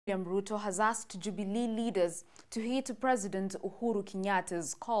William Ruto has asked Jubilee leaders to heed to President Uhuru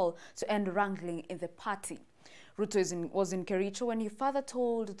Kenyatta's call to end wrangling in the party. Ruto was in Kericho when he further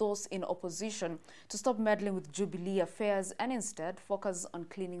told those in opposition to stop meddling with Jubilee affairs and instead focus on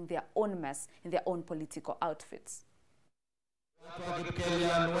cleaning their own mess in their own political outfits.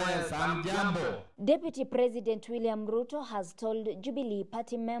 Deputy President William Ruto has told Jubilee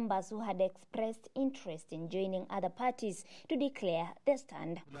party members who had expressed interest in joining other parties to declare their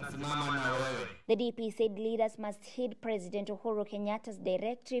stand. The DP said leaders must heed President Uhuru Kenyatta's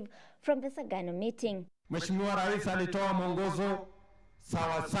directive from the Sagano meeting. Mheshimiwa Rais alitoa mwongozo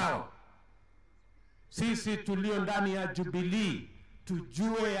sawa sawa. Sisi tulio ndani ya Jubilee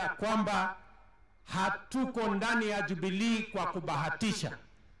tujue ya kwamba hatuko ndani ya Jubilee kwa kubahatisha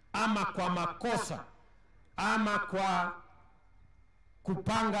ama kwa makosa ama kwa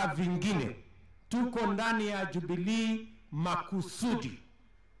kupanga vingine. Tuko ndani ya Jubilee makusudi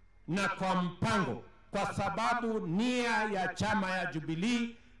na kwa mpango, kwa sababu nia ya chama ya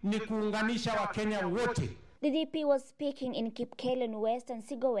Jubilee ni kuunganisha Wakenya wote. The DP was speaking in Kipkelen West and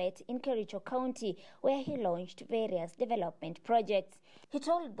Sigowet in Kericho County, where he launched various development projects. He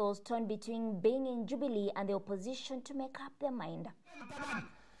told those torn between being in Jubilee and the opposition to make up their mind.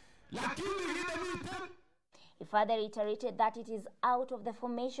 He further reiterated that it is out of the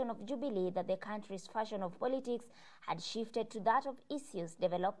formation of Jubilee that the country's fashion of politics had shifted to that of issues,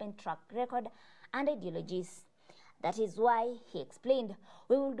 development track record, and ideologies. That is why, he explained,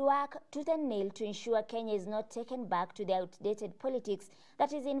 we will work tooth and nail to ensure Kenya is not taken back to the outdated politics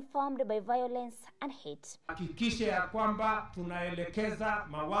that is informed by violence and hate. Hakikisha ya kwamba tunaelekeza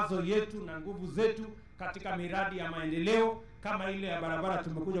mawazo yetu na nguvu zetu katika miradi ya maendeleo, kama ile ya barabara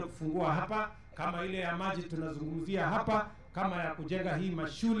tumekuja kufungua hapa, kama ile ya maji tunazungumzia hapa, kama ya kujenga hii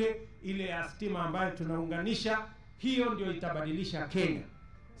mashule, ile ya stima ambayo tunaunganisha. Hiyo ndio itabadilisha Kenya.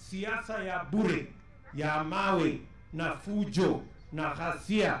 Siasa ya bure, ya mawe na fujo na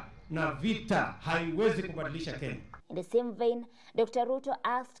ghasia na vita haiwezi kubadilisha Kenya. In the same vein, Dr. Ruto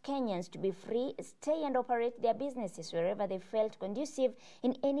asked Kenyans to be free, stay and operate their businesses wherever they felt conducive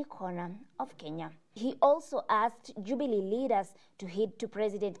in any corner of Kenya. He also asked Jubilee leaders to heed to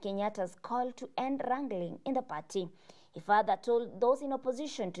President Kenyatta's call to end wrangling in the party. He further told those in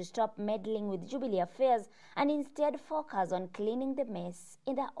opposition to stop meddling with Jubilee affairs and instead focus on cleaning the mess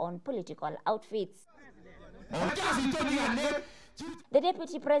in their own political outfits. The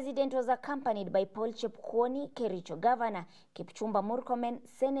deputy president was accompanied by Paul Chepkwony, Kericho Governor, Kipchumba Murkomen,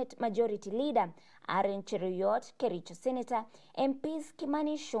 Senate Majority Leader, Aaron Cheruyot, Kericho Senator, MPs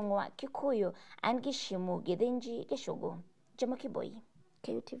Kimani Ichung'wah, Kikuyu, and Gishimu Githinji Geshugu. Jamo Kiboi,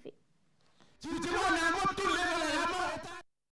 KUTV.